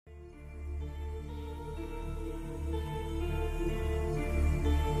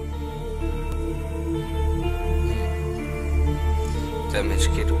damage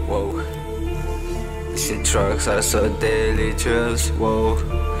kid, whoa. See drugs are so dangerous, whoa.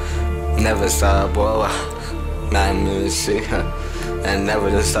 Never stop, whoa. My music, and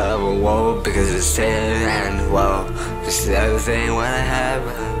never to stop, whoa. Because it's sad and whoa. This is everything what I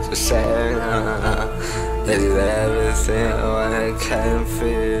have to say. This is everything what I can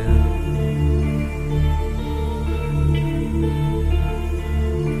feel.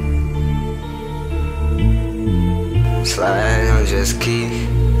 Slide on just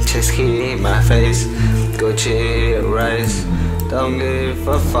keep my face. Gucci rice, don't give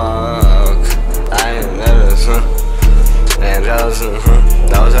a fuck. I ain't never and those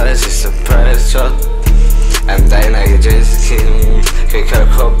are just a pressure. And then I just kick a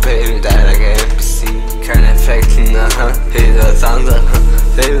cold baby that I can't see. Can't affect feel the thunder,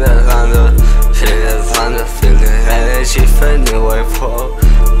 feel the thunder, feel the thunder, feel the energy from the wave fall.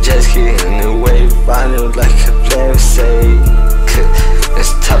 Just keeping the wave running like a play say.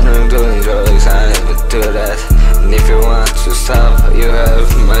 It's tough to doing drugs, I never do that. And if you want to stop, you have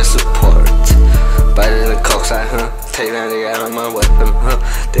my support. But in the coke side, take that nigga out of my weapon,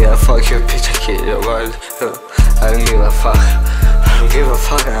 They gon' fuck your bitch, I kill your body, I don't give a fuck, I don't give a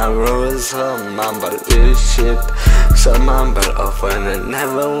fuck. I ruin some man, but this shit. Some man, but often I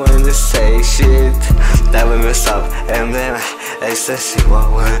never want to say shit. Never mess up, and then ecstasy,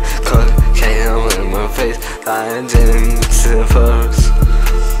 what one cocaine in my face. I didn't see the first.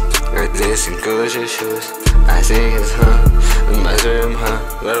 With this and Gucci shoes, I think it's my dream,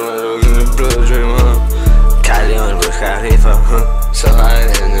 But